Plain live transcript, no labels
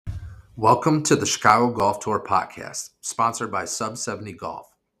Welcome to the Chicago Golf Tour podcast, sponsored by Sub 70 Golf.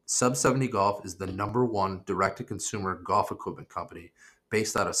 Sub 70 Golf is the #1 direct-to-consumer golf equipment company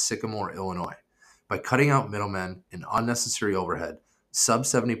based out of Sycamore, Illinois. By cutting out middlemen and unnecessary overhead, Sub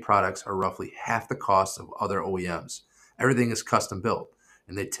 70 products are roughly half the cost of other OEMs. Everything is custom built,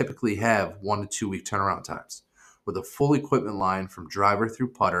 and they typically have 1 to 2 week turnaround times. With a full equipment line from driver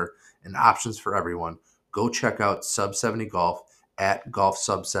through putter and options for everyone, go check out Sub 70 Golf at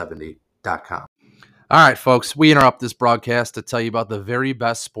golfsub70.com. All right, folks, we interrupt this broadcast to tell you about the very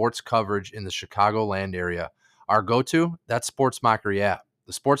best sports coverage in the Chicagoland area. Our go-to, that's Sports Mockery app.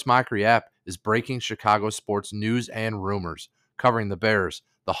 The Sports Mockery app is breaking Chicago sports news and rumors, covering the Bears,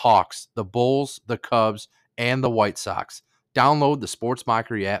 the Hawks, the Bulls, the Cubs, and the White Sox. Download the Sports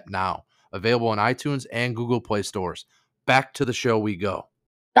Mockery app now. Available on iTunes and Google Play stores. Back to the show we go.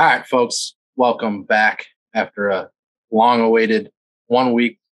 All right, folks, welcome back after a long-awaited 1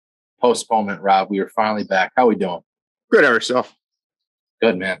 week postponement. Rob, we are finally back. How we doing? Good. How yourself?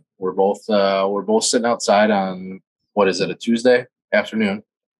 Good, man. We're both sitting outside on, what is it, a Tuesday afternoon.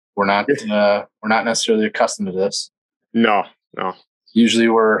 We're not necessarily accustomed to this. No. Usually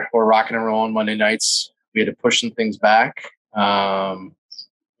we're rocking and rolling Monday nights. We had to push some things back, but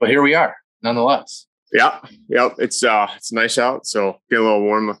here we are, nonetheless. Yep. It's nice out, so getting a little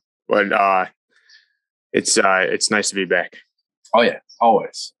warmer, but it's nice to be back. Oh yeah,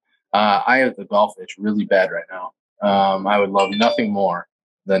 always. I have the golf itch really bad right now. I would love nothing more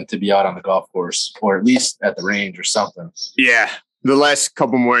than to be out on the golf course, or at least at the range or something. Yeah, the last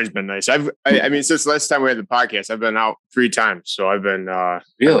couple mornings been nice. I mean, since the last time we had the podcast, I've been out 3 times, so I've been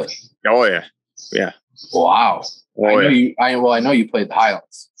really. Oh yeah. Wow. I know you played the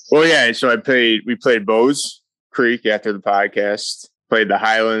Highlands. Well, yeah. So we played Bowes Creek after the podcast. Played the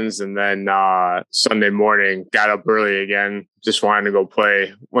Highlands, and then Sunday morning got up early again. Just wanted to go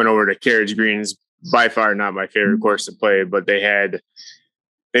play. Went over to Carriage Greens. By far not my favorite course to play, but they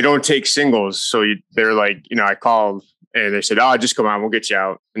don't take singles. So they're like, I called and they said, "Oh, just come on, we'll get you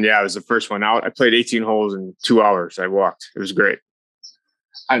out." And yeah, I was the first one out. I played 18 holes in 2 hours. I walked. It was great.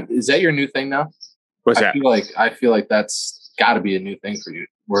 Is that your new thing now? What's that? I feel like that's got to be a new thing for you,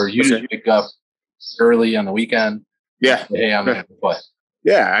 where you just pick up early on the weekend. Yeah. Hey, I'm going to play.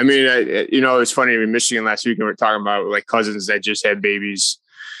 Yeah. I mean, it's funny. In Michigan last week, we were talking about like cousins that just had babies.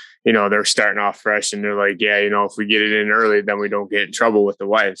 They're starting off fresh, and they're like, yeah, if we get it in early, then we don't get in trouble with the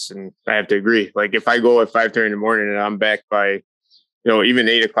wives. And I have to agree. Like if I go at 5:30 in the morning and I'm back by, even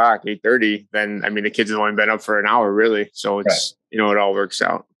 8 o'clock, 8:30, then I mean, the kids have only been up for an hour really. So it's, it all works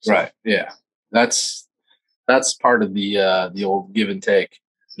out. So. Right. Yeah. That's part of the old give and take.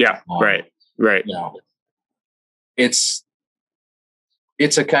 Yeah. Right. It's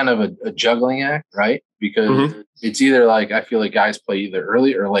a kind of a juggling act, right? Because it's either like, I feel like guys play either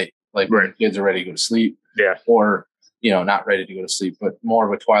early or late, like when the kids are ready to go to sleep, or, not ready to go to sleep, but more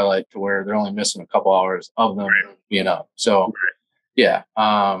of a twilight to where they're only missing a couple hours of them being up. So yeah.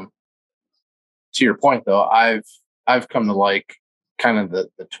 To your point though, I've come to like kind of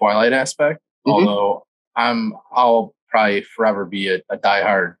the twilight aspect, although I'll probably forever be a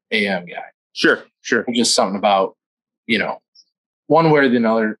diehard AM guy. Sure. Just something about, one way or the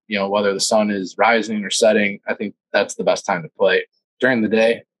other, whether the sun is rising or setting, I think that's the best time to play. During the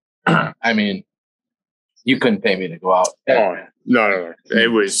day, I mean, you couldn't pay me to go out. Oh, no.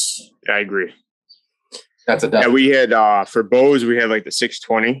 It was, I agree. That's we had, for Bowes, we had like the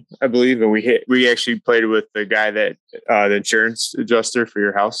 620, I believe. And we actually played with the guy that, the insurance adjuster for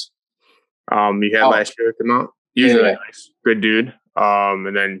your house. You had last year come out. He's really nice, good dude.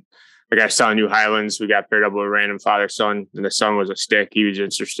 And then, like I saw New Highlands, we got paired up with a random father-son, and the son was a stick. He was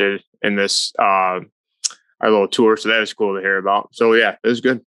interested in this, our little tour. So that was cool to hear about. So yeah, it was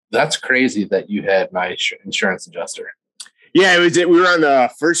good. That's crazy that you had my insurance adjuster. Yeah, we were on the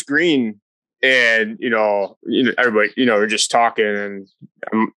first green, and, everybody, we're just talking, and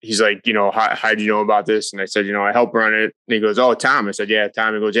he's like, how do you know about this? And I said, I help run it. And he goes, "Oh, Tom." I said, "Yeah,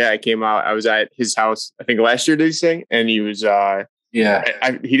 Tom." He goes, "Yeah, I came out. I was at his house, I think last year, did he say?" And he was, he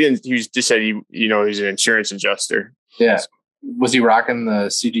didn't. He just said he's an insurance adjuster. Yeah. Was he rocking the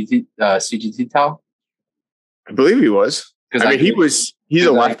CGT towel? I believe he was. Because he's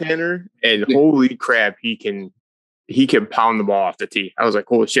a left-hander, and holy crap, he can pound the ball off the tee. I was like,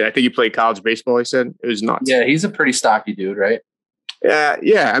 holy shit! I think he played college baseball. He said it was nuts. Yeah, he's a pretty stocky dude, right?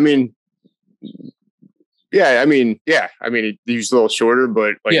 Yeah. I mean, he was a little shorter,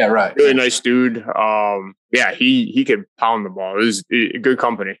 but really nice dude. He could pound the ball. It was good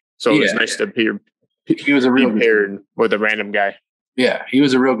company. So it was nice to hear. He was a real paired with a random guy. Yeah, he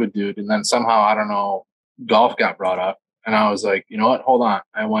was a real good dude. And then somehow, I don't know, golf got brought up. And I was like, you know what? Hold on.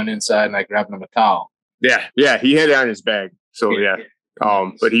 I went inside and I grabbed him a towel. Yeah. Yeah. He had it on his bag. So, yeah.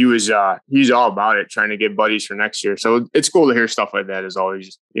 But he's all about it, trying to get buddies for next year. So it's cool to hear stuff like that as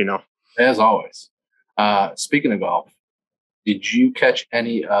always, As always. Speaking of golf, did you catch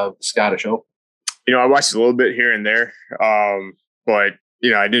any of the Scottish Open? I watched a little bit here and there. But,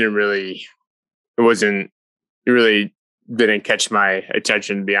 I didn't really, it really didn't catch my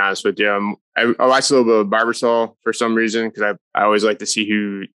attention, to be honest with you. I watched a little bit of Barbasol for some reason, because I always like to see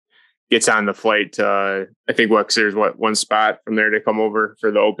who gets on the flight to, I think there's one spot from there to come over for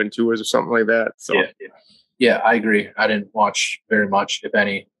the Open Tours or something like that. So yeah, I agree. I didn't watch very much, if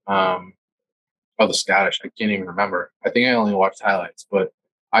any, of the Scottish. I can't even remember. I think I only watched highlights, but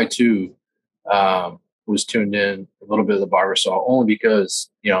I too was tuned in a little bit of the Barbasol, only because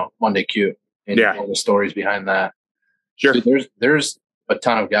Monday Q and all the stories behind that. Sure. Dude, there's a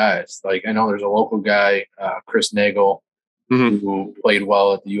ton of guys. Like, I know there's a local guy, Chris Nagel, who played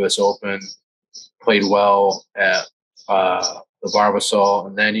well at the U.S. Open, played well at the Barbasol,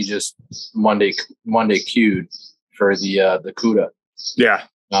 and then he just Monday queued for the CUDA. Yeah.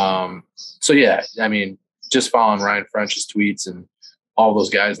 So yeah, I mean, just following Ryan French's tweets and all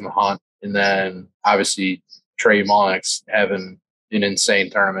those guys in the hunt, and then obviously Trey Mullinax having an insane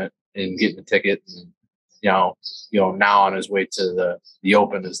tournament and getting a ticket, and now on his way to the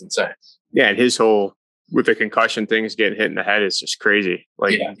Open is insane. Yeah, and his whole with the concussion things, getting hit in the head is just crazy.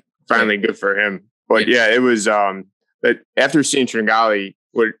 Like, finally good for him. But it was but after seeing Tringali,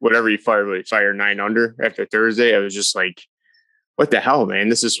 whatever he fired 9 under after Thursday, I was just like, what the hell, man?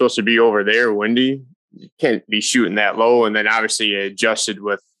 This is supposed to be over there, windy. You can't be shooting that low. And then obviously it adjusted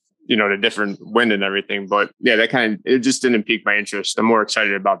with, the different wind and everything. But yeah, it just didn't pique my interest. I'm more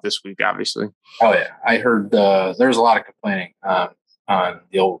excited about this week, obviously. Oh yeah. I heard there's a lot of complaining on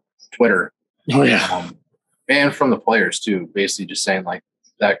the old Twitter. Oh yeah. And from the players too, basically just saying like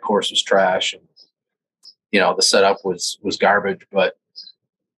that course was trash and the setup was garbage. But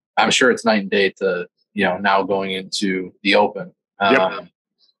I'm sure it's night and day to now going into the Open,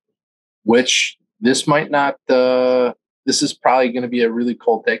 which this might not. This is probably going to be a really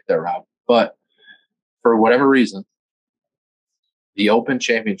cold take there, Rob. But for whatever reason, the Open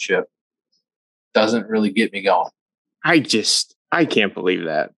Championship doesn't really get me going. I can't believe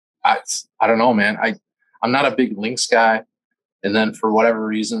that. I don't know, man. I'm not a big links guy. And then for whatever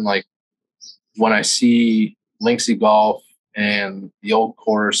reason, like when I see Linksy Golf and the old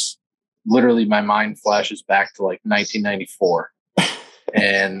course, literally my mind flashes back to like 1994.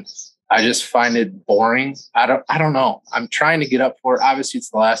 And I just find it boring. I don't know. I'm trying to get up for it. Obviously it's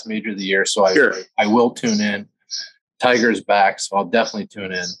the last major of the year. So I will tune in. Tiger's back. So I'll definitely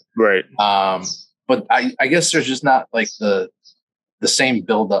tune in. Right. But I guess there's just not like the same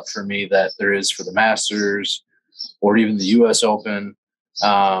buildup for me that there is for the Masters or even the U.S. Open.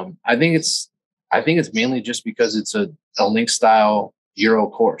 I think it's mainly just because it's a link style Euro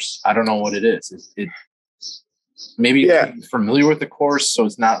course. I don't know what it is. It maybe you're familiar with the course, so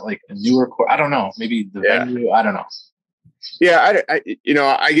it's not like a newer course. I don't know. Maybe the venue. I don't know. Yeah,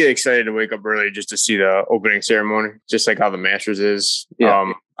 I get excited to wake up early just to see the opening ceremony, just like how the Masters is.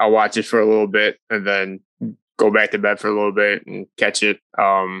 Yeah. I'll watch it for a little bit and then go back to bed for a little bit and catch it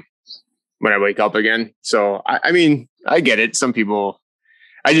when I wake up again. So, I mean, I get it. Some people,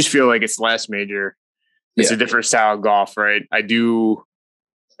 I just feel like it's the last major. It's a different style of golf, right? I do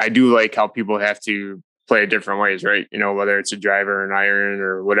like how people have to play it different ways, right? Whether it's a driver, an iron,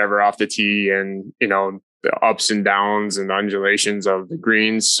 or whatever off the tee, and the ups and downs and undulations of the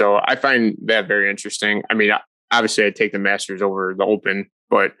greens. So I find that very interesting. I mean, obviously I take the Masters over the Open,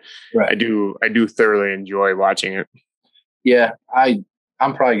 but I do thoroughly enjoy watching it. Yeah, I'm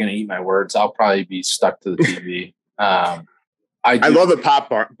probably going to eat my words. I'll probably be stuck to the TV. I love the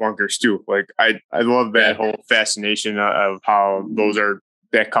pop bunkers too. Like I love that whole fascination of how those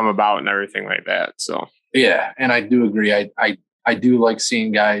that come about and everything like that. So yeah, and I do agree. I do like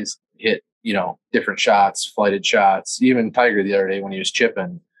seeing guys hit different shots, flighted shots. Even Tiger the other day when he was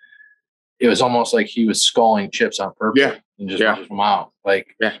chipping, it was almost like he was sculling chips on purpose and just running them out.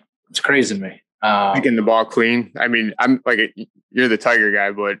 Like it's crazy to me. Picking the ball clean. I mean, I'm like you're the Tiger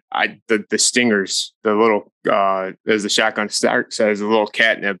guy, but the stingers, the little as the shotgun start says, the little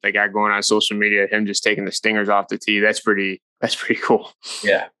catnip they got going on social media, him just taking the stingers off the tee. That's pretty cool.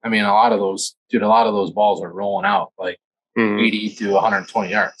 Yeah, I mean, a lot of those balls are rolling out like 80 to 120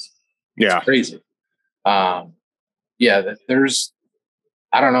 yards. Yeah, it's crazy. There's,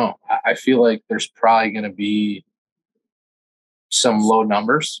 I don't know. I feel like there's probably going to be some low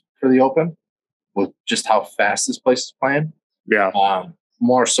numbers for the Open with just how fast this place is playing. Yeah.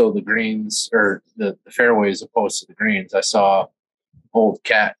 more so the greens or the fairways opposed to the greens. I saw old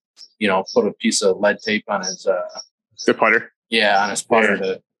Cat, put a piece of lead tape on his the putter. Yeah, on his putter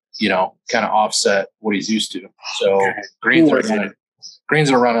to kind of offset what he's used to. So greens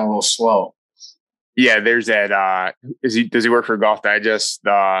are running a little slow. Yeah, there's that. Does he work for Golf Digest?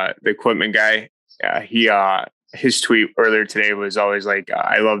 The equipment guy. His tweet earlier today was always like,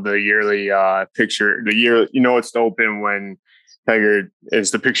 "I love the yearly picture. The year, it's the Open when Tiger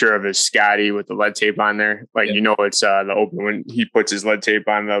is the picture of his Scotty with the lead tape on there. Like it's the Open when he puts his lead tape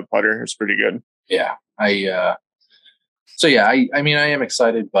on the putter. It's pretty good. Yeah, I mean, I am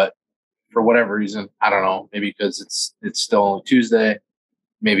excited, but for whatever reason, I don't know. Maybe because it's still only Tuesday.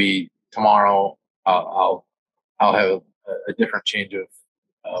 Maybe tomorrow I'll have a different change of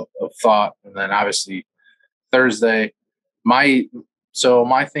thought, and then obviously Thursday. My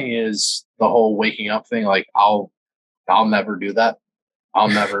thing is the whole waking up thing. Like I'll never do that. I'll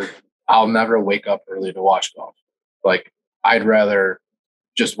never wake up early to watch golf. Like I'd rather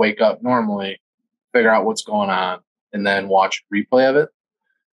just wake up normally, figure out what's going on, and then watch a replay of it.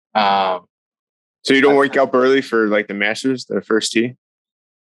 So you don't wake up early for like the Masters, the first tee?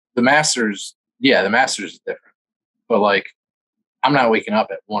 The Masters is different. But like, I'm not waking up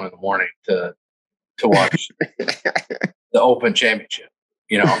at 1 a.m. to watch the Open Championship.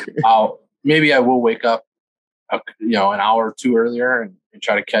 I will wake up, an hour or two earlier and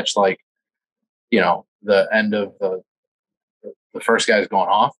try to catch the end of the first guy's going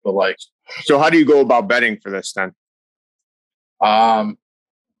off. But like, so how do you go about betting for this then?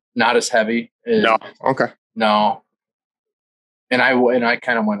 Not as heavy. No. Okay. No. And I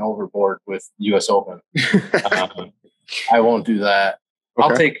kind of went overboard with US Open. I won't do that.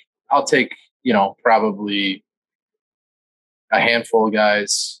 Okay. I'll take, probably a handful of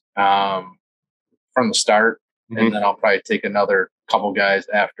guys from the start. Mm-hmm. And then I'll probably take another couple guys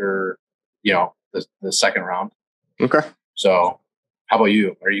after, the second round. Okay. So how about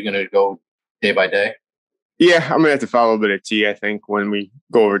you? Are you going to go day by day? Yeah, I'm going to have to follow a bit of T, I think, when we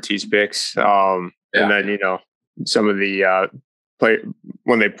go over T's picks. And then, some of the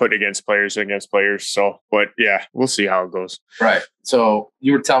when they put against players. So, but yeah, we'll see how it goes. Right. So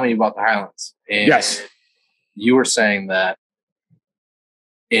you were telling me about the Highlands. And yes. You were saying that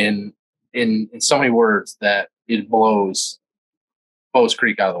in so many words that it blows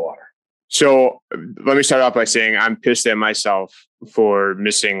Creek out of the water. So let me start off by saying I'm pissed at myself for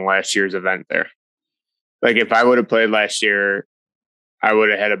missing last year's event there. Like if I would have played last year, I would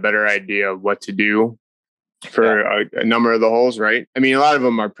have had a better idea of what to do for a number of the holes, right? I mean, a lot of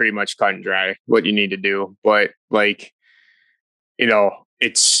them are pretty much cut and dry, what you need to do. But like,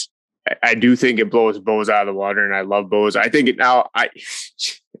 I do think it blows Bose out of the water, and I love Bose. I think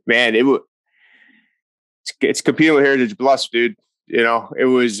it's competing with Heritage Bluffs, dude. It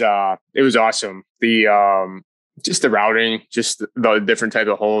was awesome. The just the routing, just the different type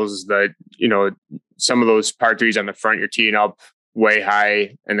of holes that, some of those par threes on the front, you're teeing up way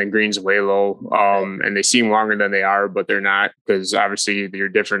high and then greens way low. And they seem longer than they are, but they're not, because obviously you're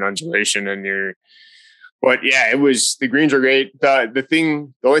different undulation but yeah, it was, the greens were great. The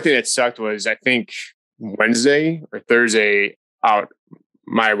only thing that sucked was I think Wednesday or Thursday out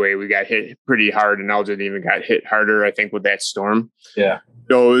my way, we got hit pretty hard, and Elgin even got hit harder, I think, with that storm. Yeah.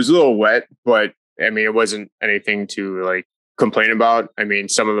 So it was a little wet, but I mean, it wasn't anything to like complain about. I mean,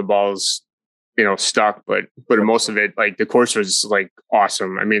 some of the balls, stuck, but most of it, like the course was like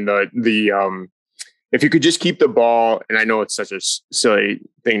awesome. I mean, the if you could just keep the ball, and I know it's such a silly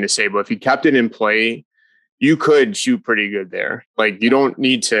thing to say, but if you kept it in play, you could shoot pretty good there. Like you don't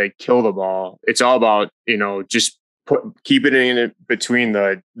need to kill the ball. It's all about, just keep it in between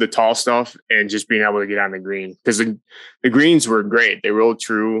the tall stuff and just being able to get on the green, because the greens were great. They rolled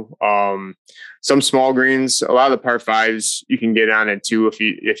true. Some small greens, a lot of the par fives you can get on it too if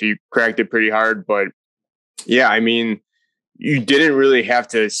you cracked it pretty hard. But yeah, I mean, you didn't really have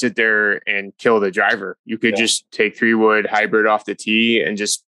to sit there and kill the driver. You could just take 3-wood hybrid off the tee and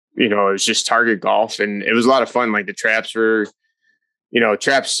just, it was just target golf, and it was a lot of fun. Like the traps were,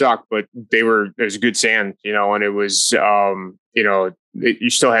 traps suck, but there's good sand, and it was, you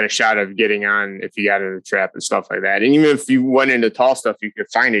still had a shot of getting on if you got in the trap and stuff like that. And even if you went into tall stuff, you could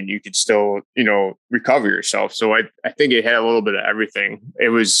find it, you could still, recover yourself. So I think it had a little bit of everything. It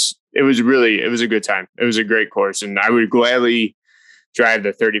was a good time. It was a great course, and I would gladly drive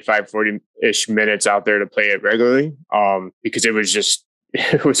the 35-40-ish minutes out there to play it regularly, because it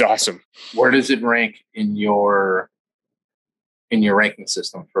was awesome. Where does it rank in your ranking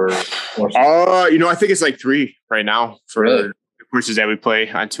system for courses? I think it's like 3 right now for really? the courses that we play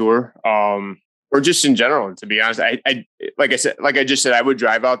on tour. or just in general. To be honest, I like I just said, I would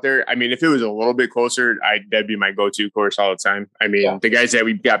drive out there. I mean, if it was a little bit closer, that'd be my go-to course all the time. I mean, the guys that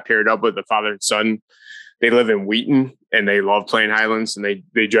we got paired up with, the father and son, they live in Wheaton and they love playing Highlands, and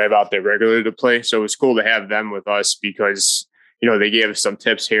they drive out there regularly to play. So it was cool to have them with us because, they gave us some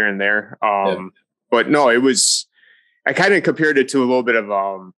tips here and there. But no, I kind of compared it to a little bit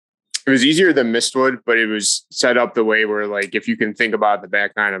of, it was easier than Mistwood, but it was set up the way where, like, if you can think about the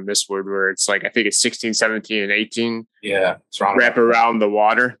back nine of Mistwood, where it's like, I think it's 16, 17, and 18. Yeah. Wrap around the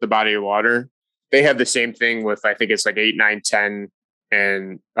water, the body of water. They have the same thing with, I think it's like 8, 9, 10,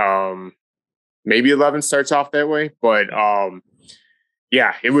 and maybe 11 starts off that way. But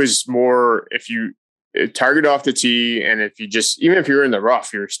it was more if you target off the tee, and if you even if you're in the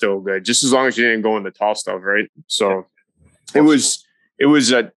rough, you're still good, just as long as you didn't go in the tall stuff, right? So it was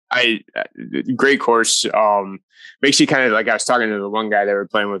a great course. Makes you kind of like, I was talking to the one guy that were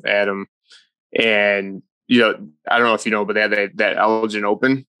playing with, Adam, and I don't know if you know, but they had that Elgin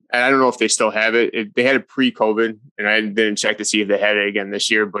Open, and I don't know if they still have it. They had it pre-COVID, and I didn't check to see if they had it again this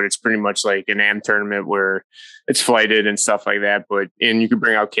year. But it's pretty much like an AM tournament where it's flighted and stuff like that. And you can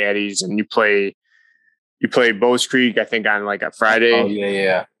bring out caddies, and you play Bowes Creek, I think, on like a Friday. Oh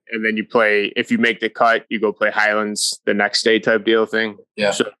yeah. And then you play, if you make the cut, you go play Highlands the next day type deal thing.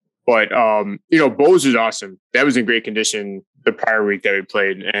 Yeah. So, but, Bowes was awesome. That was in great condition the prior week that we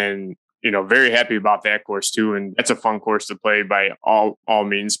played. And, very happy about that course too. And that's a fun course to play by all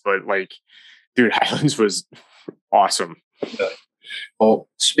means. But like, dude, Highlands was awesome. Well,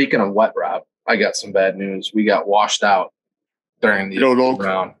 speaking of wet, Rob, I got some bad news. We got washed out during the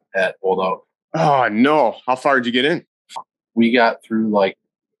round at Old Oak. Oh, no. How far did you get in? We got through like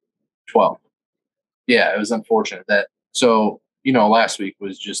 12. Yeah, it was unfortunate that. So, last week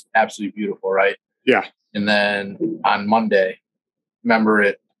was just absolutely beautiful, right? Yeah. And then on Monday,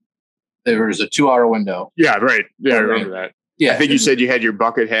 remember there was a 2-hour window. Yeah, right. Yeah, I remember that. Yeah. I think you said you had your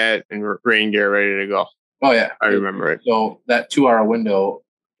bucket hat and rain gear ready to go. Oh, yeah. I remember it. So that 2-hour window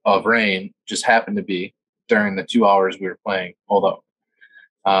of rain just happened to be during the 2 hours we were playing Old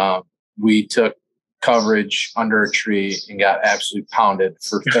Oak. We took coverage under a tree and got absolutely pounded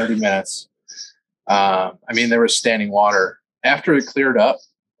for 30 minutes. There was standing water. After it cleared up,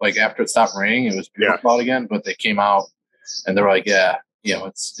 like after it stopped raining, it was beautiful out again, but they came out and they were like,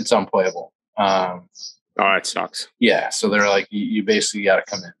 it's unplayable. It sucks. Yeah. So they're like, you basically got to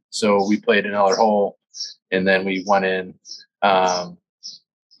come in. So we played another hole and then we went in. There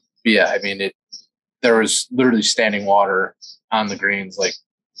was literally standing water on the greens. Like,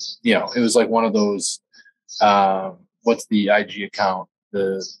 it was like one of those, what's the IG account?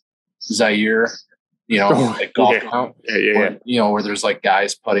 The Zaire, like golf account. Yeah. Where there's like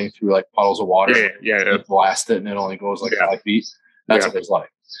guys putting through like puddles of water. Yeah. You blast it and it only goes like 5 feet. That's what it was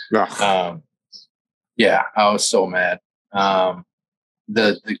like. I was so mad. The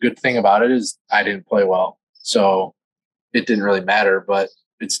good thing about it is I didn't play well. So it didn't really matter, but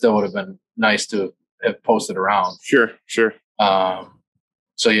it still would have been nice to have posted around. Sure. It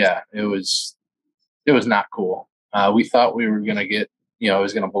was not cool. We thought we were going to get, it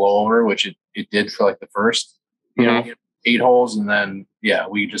was going to blow over, which it did for like the first, 8 holes. And then,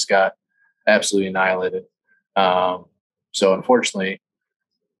 we just got absolutely annihilated. So unfortunately,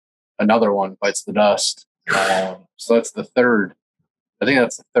 another one bites the dust. So that's the third. I think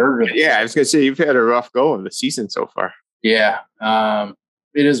that's the third. I was going to say, you've had a rough go of the season so far. Yeah.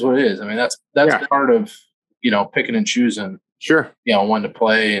 It is what it is. I mean, that's part of, picking and choosing. Sure. When to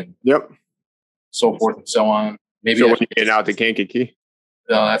play and so forth and so on. Maybe when you get out to Kankakee?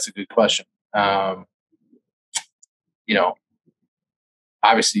 No, that's a good question.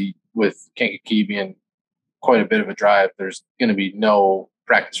 Obviously with Kankakee being quite a bit of a drive, there's going to be no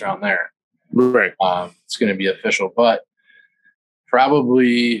practice around there. Right. It's going to be official, but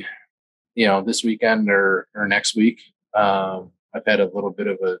probably, this weekend or next week, I've had a little bit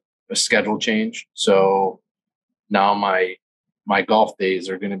of a schedule change. So now my golf days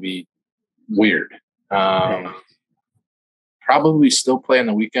are going to be weird. Probably still play on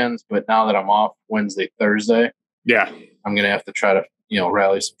the weekends, but now that I'm off Wednesday, Thursday, I'm going to have to try to,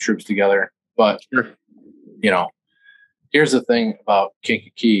 rally some troops together. But, here's the thing about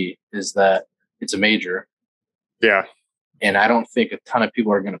Kankakee is that it's a major. Yeah. And I don't think a ton of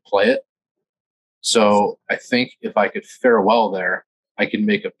people are going to play it. So I think if I could fare well there, I can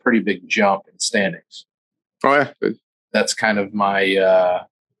make a pretty big jump in standings. Oh, yeah. That's kind of my, I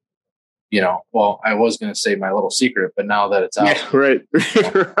was going to say my little secret, but now that it's out right.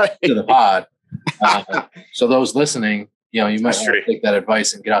 to the pod. So those listening, you might want to take that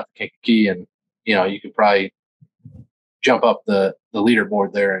advice and get out to Kankakee and, you could probably jump up the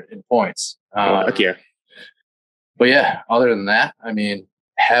leaderboard there in points. Heck yeah. But yeah, other than that, I mean,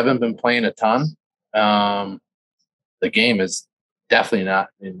 haven't been playing a ton. The game is definitely not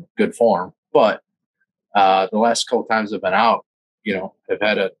in good form, but the last couple times I've been out, I've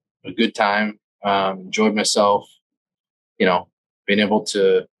had a good time, enjoyed myself, being able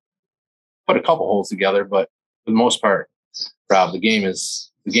to put a couple holes together, but for the most part, Rob, the game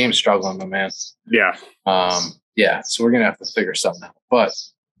is struggling, my man. Yeah. Yeah. So we're going to have to figure something out, but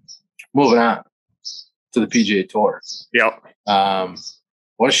moving on to the PGA Tour. Yep.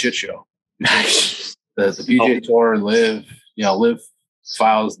 What a shit show. The PGA Tour, Live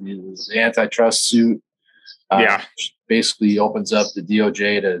files the antitrust suit. Basically opens up the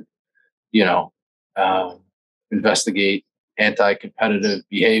DOJ to, investigate anti-competitive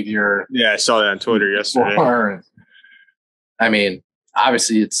behavior. Yeah, I saw that on Twitter yesterday. I mean,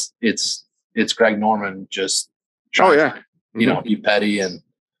 obviously it's Greg Norman just trying to, be petty, and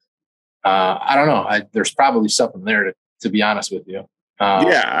I don't know. There's probably something there to be honest with you.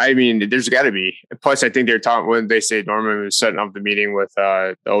 I mean, there's got to be. Plus, I think they're talking when they say Norman was setting up the meeting with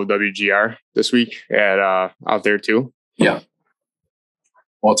the OWGR this week at out there too. Yeah.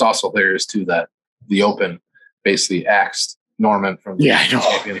 Well, it's also hilarious too that the Open basically axed Norman from the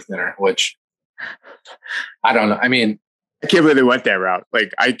Champions Dinner, which I don't know. I mean, I can't believe they went that route.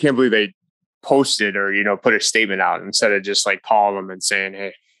 Like, I can't believe they posted or put a statement out instead of just like calling them and saying,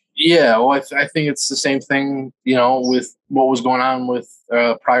 "Hey." Yeah, well, I think it's the same thing, with what was going on with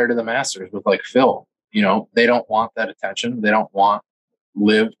prior to the Masters with like Phil. They don't want that attention. They don't want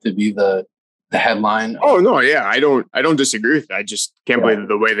Liv to be the headline. Oh no, yeah, I don't disagree with that. I just can't believe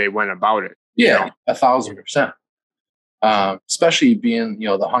the way they went about it. Yeah, 1,000%. Especially being the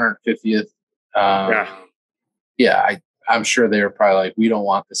 150th. I'm sure they were probably like, we don't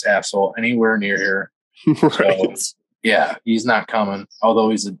want this asshole anywhere near here. Right. So, yeah, he's not coming. Although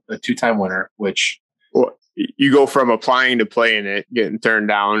he's a two-time winner, which you go from applying to play in it, getting turned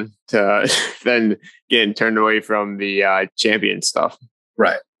down, to then getting turned away from the champion stuff.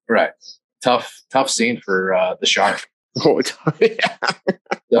 Right. Tough scene for the Shark.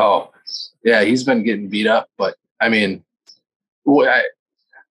 Yeah, he's been getting beat up, but I mean, I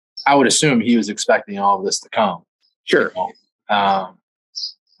would assume he was expecting all of this to come. Sure. I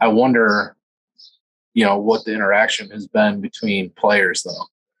wonder, what the interaction has been between players, though.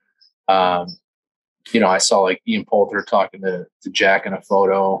 I saw like Ian Poulter talking to Jack in a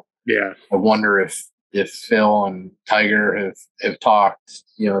photo. Yeah. I wonder if Phil and Tiger have talked.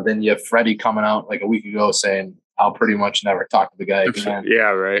 Then you have Freddie coming out like a week ago saying, "I'll pretty much never talk to the guy again."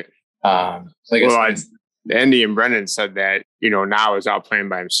 Yeah, right. Andy and Brendan said that now is out playing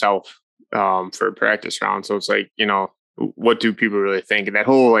by himself for a practice round. So it's like what do people really think? And that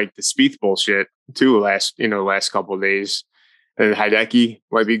whole like the Spieth bullshit too. Last couple of days, and Hideki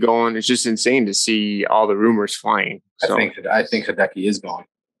might be going. It's just insane to see all the rumors flying. So. I think Hideki is going.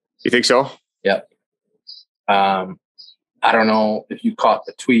 You think so? Yep. I don't know if you caught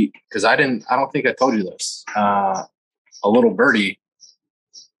the tweet because I don't think I told you this. A little birdie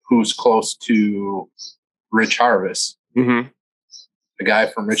who's close to Rich Harvest. Mm-hmm. The guy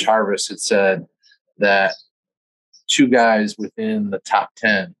from Rich Harvest had said that 2 guys within the top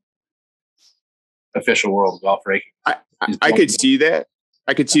 10 official world golf ranking. I could see that.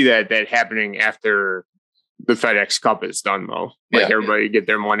 I could see that happening after the FedEx Cup is done, though. Like everybody get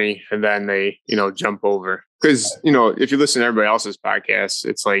their money and then they, jump over. Because, if you listen to everybody else's podcasts,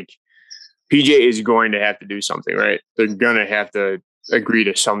 it's like PJ is going to have to do something, right? They're going to have to agree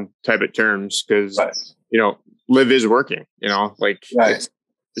to some type of terms because, Liv is working,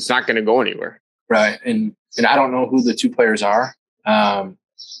 it's not going to go anywhere. Right. And I don't know who the 2 players are.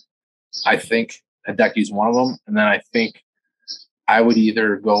 I think Hideki's one of them. And then I think I would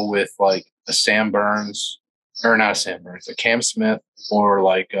either go with like a Sam Burns or not a Sam Burns, a Cam Smith or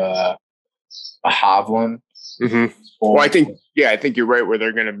like a Hovland. Mm-hmm. Well, I think you're right where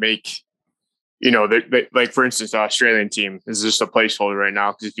they're going to make, they, like for instance, the Australian team is just a placeholder right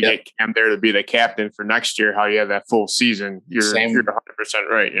now. Because if you get Cam there to be the captain for next year, how you have that full season, you're 100%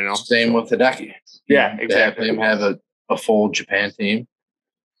 right. Same with Hideki. Yeah, exactly. Him have a full Japan team.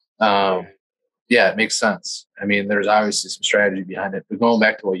 It makes sense. I mean, there's obviously some strategy behind it. But going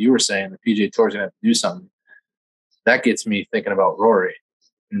back to what you were saying, the PGA Tour is going to have to do something. That gets me thinking about Rory.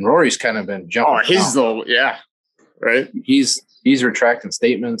 And Rory's kind of been jumping. Right. He's retracting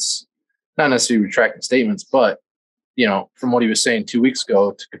statements. Not necessarily retracting statements, but from what he was saying 2 weeks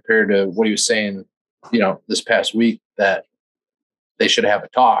ago to compare to what he was saying, this past week, that they should have a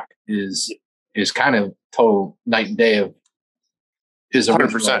talk is kind of total night and day of his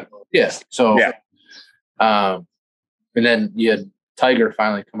 100%. Yeah. So, and then you had Tiger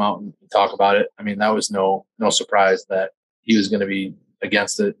finally come out and talk about it, I mean, that was no surprise that he was going to be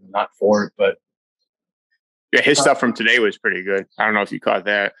against it and not for it. But yeah, his stuff from today was pretty good. I don't know if you caught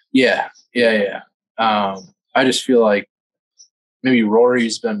that. Yeah. I just feel like maybe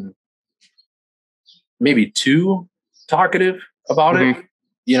Rory's been maybe too talkative about it.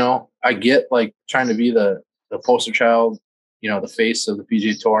 You know, I get like trying to be the poster child, you know, the face of the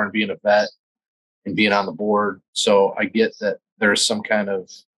PGA Tour and being a vet and being on the board. So I get that there's some kind of,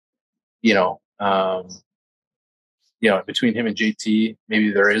 between him and JT,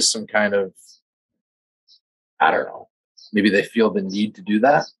 maybe there is some kind of, I don't know, maybe they feel the need to do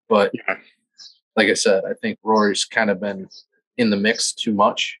that. But like I said, I think Rory's kind of been in the mix too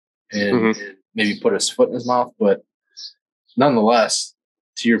much and maybe put his foot in his mouth. But nonetheless,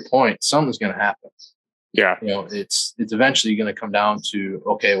 to your point, something's going to happen. Yeah. You know, it's eventually going to come down to,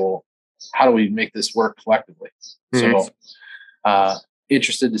 okay, well, how do we make this work collectively? So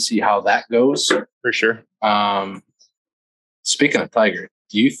interested to see how that goes. For sure. Speaking of Tiger,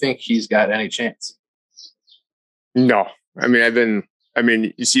 do you think he's got any chance? No. I mean,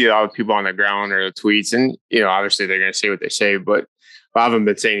 you see a lot of people on the ground or the tweets, and, you know, obviously they're going to say what they say, but a lot of them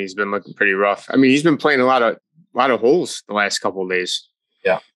been saying he's been looking pretty rough. I mean, he's been playing a lot of holes the last couple of days.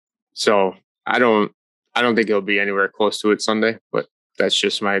 Yeah. So I don't think he'll be anywhere close to it Sunday, but that's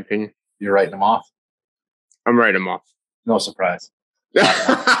just my opinion. You're writing him off? I'm writing him off. No surprise.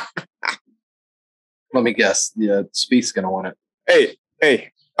 Let me guess. Yeah, Spieth's going to win it.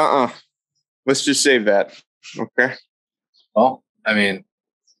 Hey. Let's just save that. Okay. Well, I mean,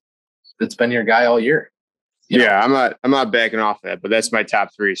 it's been your guy all year. Yeah, I'm not backing off that, but that's my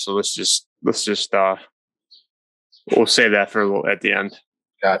top three. So let's just we'll save that for a little at the end.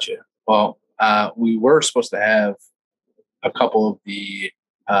 Gotcha. Well, we were supposed to have a couple of the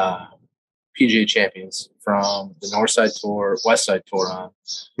PGA champions from the Northside Tour, Westside Tour on.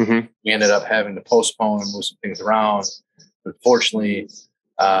 We ended up having to postpone and move some things around. Unfortunately,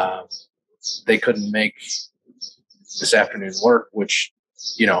 they couldn't make this afternoon work, which,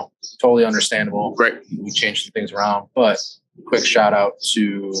 you know, totally understandable. Right. We changed some things around, but quick shout out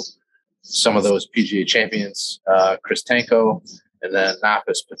to some of those PGA champions, Chris Tanko, and then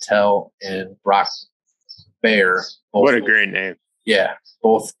Nafis Patel and Brock Baer. What a great name. Yeah,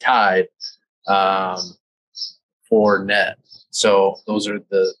 both tied for net. So those are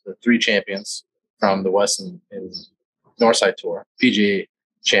the three champions from the West and Northside Tour, PGA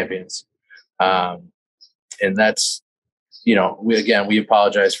champions. And that's, you know, we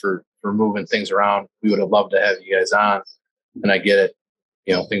apologize for moving things around. We would have loved to have you guys on, and I get it.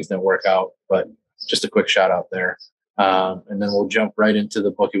 You know, things didn't work out, but just a quick shout out there. And then we'll jump right into the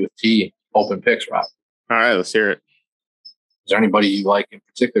Book It with T open picks, Rob. All right, let's hear it. Is there anybody you like in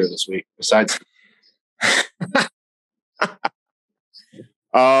particular this week besides?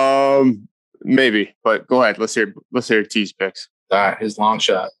 Maybe, but go ahead. Let's hear T's picks. His long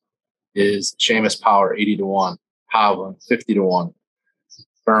shot is Seamus Power 80-1, Hovland 50-1,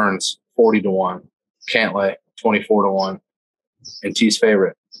 Burns 40-1, Cantlay 24-1, and T's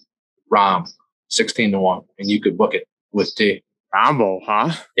favorite, Rahm 16-1. And you could book it with T. Rambo,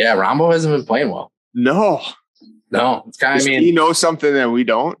 huh? Yeah, Rambo hasn't been playing well. No, it's kind of. He knows something that we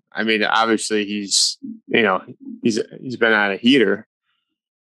don't. I mean, obviously he's been on a heater.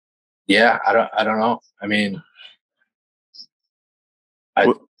 Yeah, I don't know. I mean,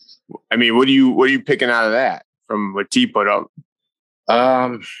 what are you picking out of that from what T put up?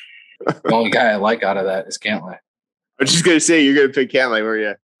 The only guy I like out of that is Cantlay. I was just gonna say you're gonna pick Cantlay, were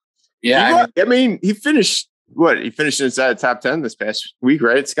you? Yeah, I mean, he finished. What, he finished inside the top 10 this past week,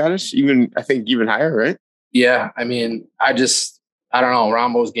 right? Scottish, I think even higher, right? Yeah, I mean, I don't know.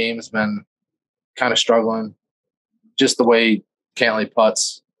 Rambo's game has been kind of struggling. Just the way Cantlay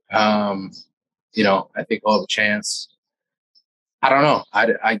putts. You know, I think he'll have a chance. I don't know.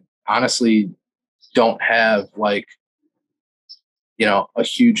 I honestly don't have like, you know, a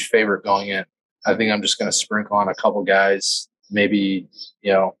huge favorite going in. I think I'm just going to sprinkle on a couple guys. Maybe,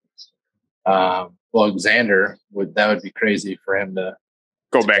 you know, well, Xander that would be crazy for him to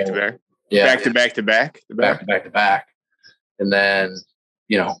go back to back. Yeah. Back to back. And then,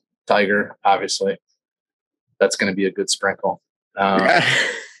 you know, Tiger, obviously. That's going to be a good sprinkle.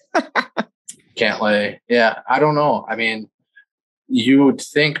 Cantlay. Yeah, I don't know. I mean, you would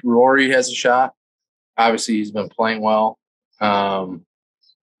think Rory has a shot. Obviously, he's been playing well. You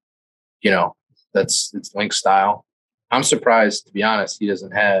know, it's Link style. I'm surprised, to be honest, he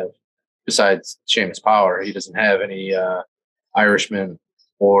doesn't have, besides Seamus Power, he doesn't have any Irishmen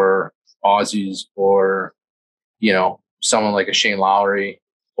or Aussies or, you know, someone like a Shane Lowry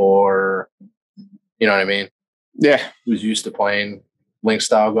or, you know what I mean? Yeah. Who's used to playing link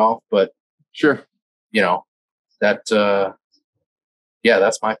style golf, but sure, that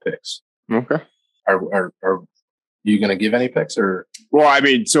that's my picks. Okay. Are you going to give any picks or? Well, I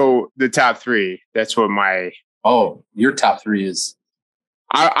mean, so the top three. That's what my. Oh, your top three is.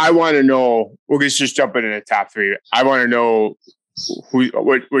 I want to know. We'll just jump into the top three. I want to know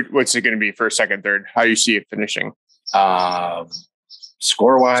what's it going to be first, second, third. How you see it finishing?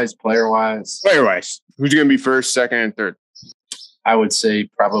 Score wise, player wise. Player wise, who's going to be first, second, and third? I would say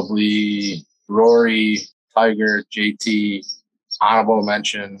probably Rory, Tiger, JT, honorable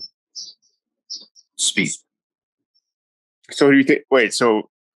mention, Spieth. So do you think? Wait, so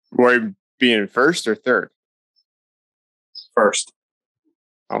Rory being first or third? First.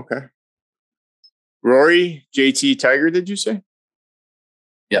 Okay. Rory, JT, Tiger, did you say?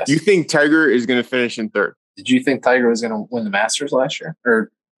 Yes. You think Tiger is going to finish in third? Did you think Tiger was going to win the Masters last year or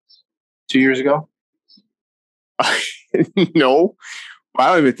 2 years ago? No. I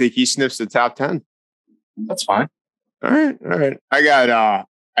don't even think he sniffs the top 10. That's fine. All right. I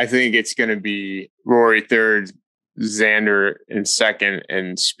think it's going to be Rory third, Xander in second,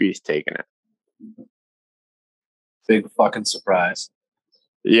 and Spieth taking it. Big fucking surprise.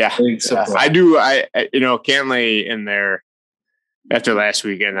 Yeah. Big surprise. I do. Cantlay in there after last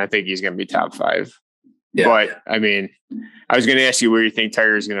weekend, I think he's going to be top 5. Yeah. But, I mean, I was going to ask you where you think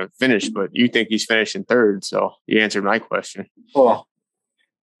Tiger is going to finish, but you think he's finishing third, so you answered my question. Well,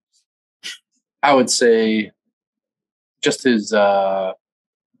 I would say just his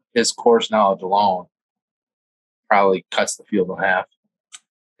course knowledge alone probably cuts the field in half.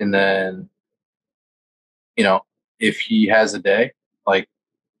 And then, if he has a day like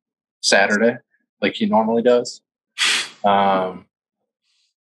Saturday, like he normally does, I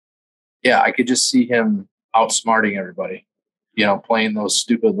could just see him outsmarting everybody, playing those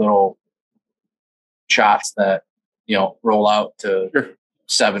stupid little shots that, roll out to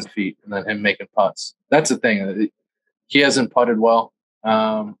 7 feet and then him making putts. That's the thing. He hasn't putted well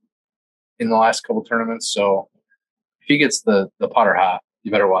in the last couple tournaments. So if he gets the putter hot, you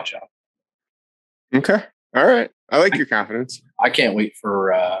better watch out. Okay. All right. I like your confidence. I can't wait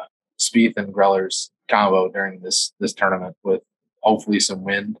for Spieth and Greller's combo during this tournament with hopefully some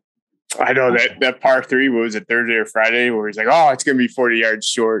wind. I know that par 3 was it Thursday or Friday where he's like, oh, it's going to be 40 yards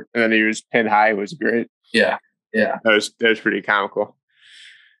short. And then he was pinned high. It was great. Yeah. Yeah. That was pretty comical.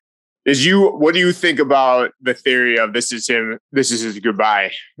 What do you think about the theory of this is his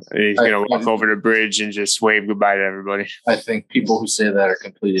goodbye? And he's going to walk over the bridge and just wave goodbye to everybody. I think people who say that are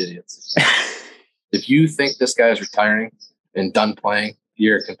complete idiots. If you think this guy is retiring and done playing,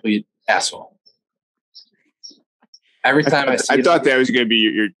 you're a complete asshole. Every time I thought that was going to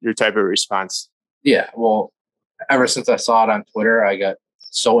be your type of response. Yeah. Well, ever since I saw it on Twitter, I got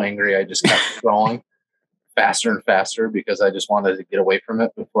so angry. I just kept scrolling faster and faster because I just wanted to get away from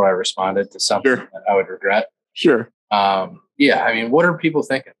it before I responded to something that I would regret. Sure. I mean, what are people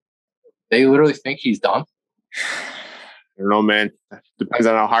thinking? They literally think he's done. I don't know, man. Depends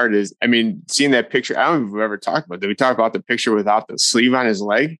on how hard it is. I mean, seeing that picture, I don't know if we've ever talked about it. Did we talk about the picture without the sleeve on his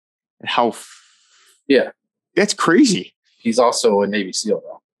leg? And how that's crazy. He's also a Navy SEAL,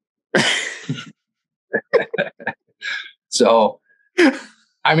 though. So,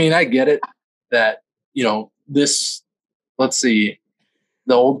 I mean, I get it that, let's see,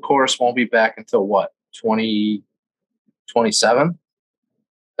 the old course won't be back until what, 2027?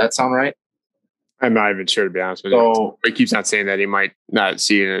 That sound right? I'm not even sure, to be honest with you. He keeps on saying that he might not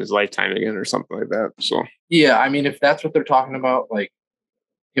see it in his lifetime again or something like that. So, yeah, I mean, if that's what they're talking about, like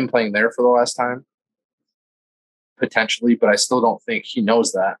him playing there for the last time, potentially, but I still don't think he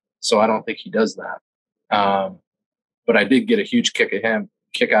knows that. So I don't think he does that. But I did get a huge kick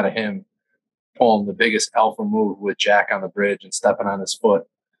out of him pulling the biggest alpha move with Jack on the bridge and stepping on his foot.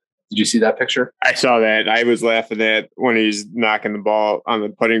 Did you see that picture? I saw that. I was laughing at when he's knocking the ball on the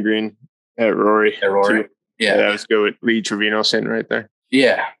putting green at Rory. Yeah, that was good with Lee Trevino sitting right there.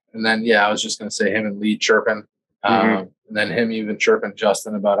 Yeah. And then, I was just going to say him and Lee chirping. And then him even chirping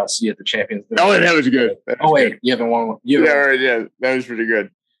Justin about I'll see you at the Champions League. Oh, that was good. Wait, you haven't won one. Yeah, that was pretty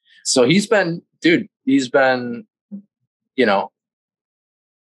good. So he's been, the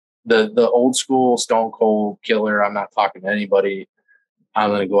old school stone cold killer. I'm not talking to anybody. I'm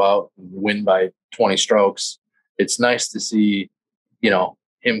going to go out and win by 20 strokes. It's nice to see,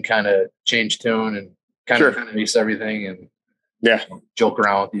 him kind of change tune and kind of face everything and joke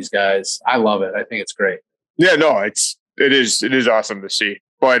around with these guys. I love it. I think it's great. Yeah, no, it is awesome to see.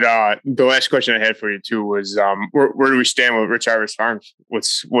 But the last question I had for you too was where do we stand with Rich Harvest Farms? What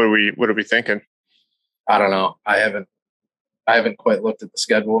are we thinking? I don't know. I haven't quite looked at the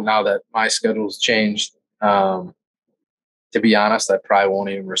schedule now that my schedule's changed. to be honest, I probably won't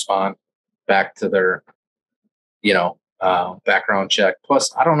even respond back to their, background check.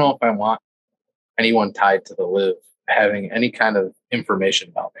 Plus, I don't know if I want anyone tied to the live having any kind of information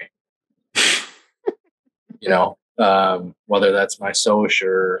about me. Whether that's my social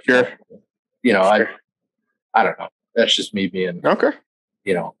or, sure. Sure. I don't know. That's just me being okay.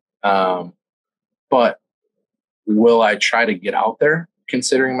 But will I try to get out there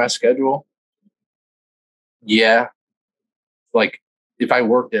considering my schedule? Yeah. Like if I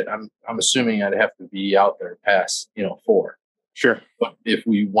worked it, I'm assuming I'd have to be out there past, 4. Sure. But if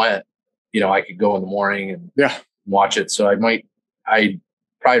we went, I could go in the morning and watch it. So I'd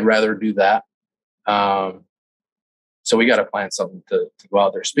probably rather do that. So we got to plan something to go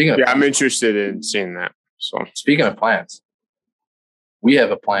out there. Speaking of plans, I'm interested in seeing that. So speaking of plans, we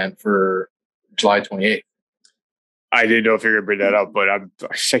have a plan for July 28th. I didn't know if you're going to bring that up, but I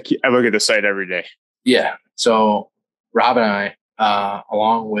look at the site every day. Yeah. So Rob and I,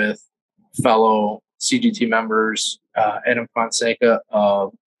 along with fellow CGT members, Adam Fonseca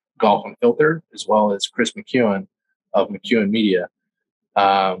of Golf Unfiltered, as well as Chris McEwen of McEwen Media,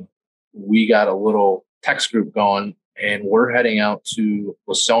 we got a little text group going, and we're heading out to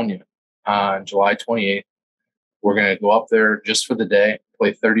Lawsonia on July 28th. We're going to go up there just for the day,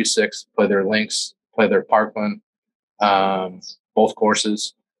 play 36, play their links, play their Parkland, both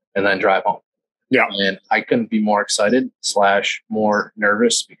courses, and then drive home. Yeah. And I couldn't be more excited / more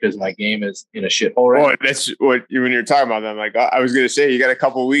nervous because my game is in a shithole right now. That's what when you're talking about that. I'm like, I was going to say, you got a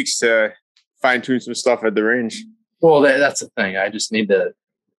couple of weeks to fine tune some stuff at the range. Well, that's the thing. I just need to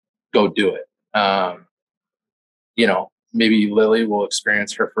go do it. Maybe Lily will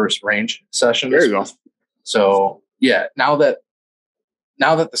experience her first range session. There you go. So yeah, now that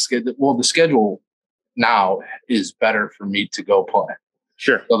the schedule now is better for me to go play.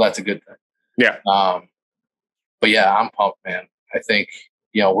 Sure. So that's a good thing. Yeah. But yeah, I'm pumped, man. I think,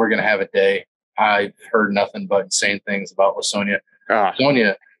 we're going to have a day. I've heard nothing but insane things about Lawsonia.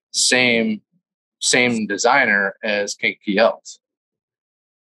 Lawsonia, same designer as Kankakee Elks.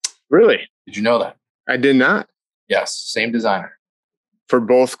 Really? Did you know that? I did not. Yes. Same designer. For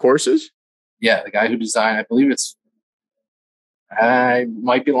both courses? Yeah. The guy who designed, I believe I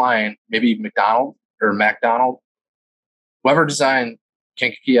might be lying. Maybe McDonald or MacDonald. Whoever designed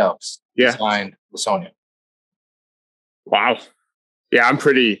Kankakee Elks designed Lawsonia. Wow. Yeah, I'm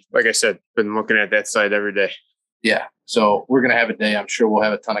pretty, like I said, been looking at that site every day. Yeah. So we're going to have a day. I'm sure we'll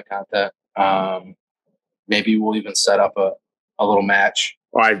have a ton of content. Maybe we'll even set up a little match.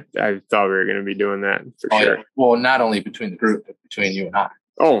 Well, I thought we were going to be doing that for sure. Yeah. Well, not only between the group, but between you and I.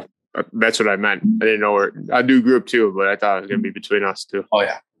 Oh, that's what I meant. I didn't know I do group too, but I thought it was going to be between us too. Oh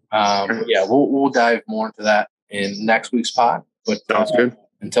yeah. We'll dive more into that in next week's pod. But sounds good.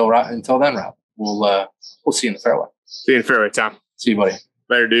 Until then, Rob, we'll see you in the fairway. See you in the fairway, Tom. See you, buddy.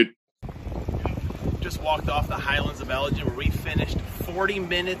 Later, dude. Just walked off the Highlands of Elgin where we finished 40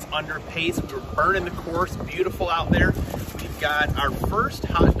 minutes under pace. We were burning the course. Beautiful out there. We've got our first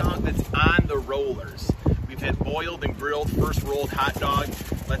hot dog that's on the rollers. We've had boiled and grilled, first rolled hot dog.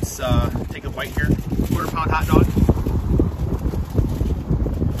 Let's take a bite here. Quarter-pound hot dog.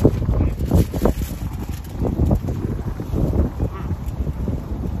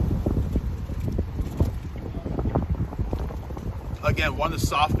 Again, one of the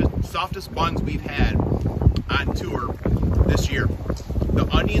softest buns we've had on tour this year. The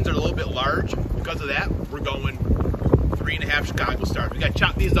onions are a little bit large. Because of that, we're going 3.5 Chicago stars. We got to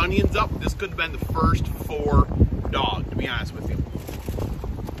chop these onions up. This could have been the first 4 dog, to be honest with you.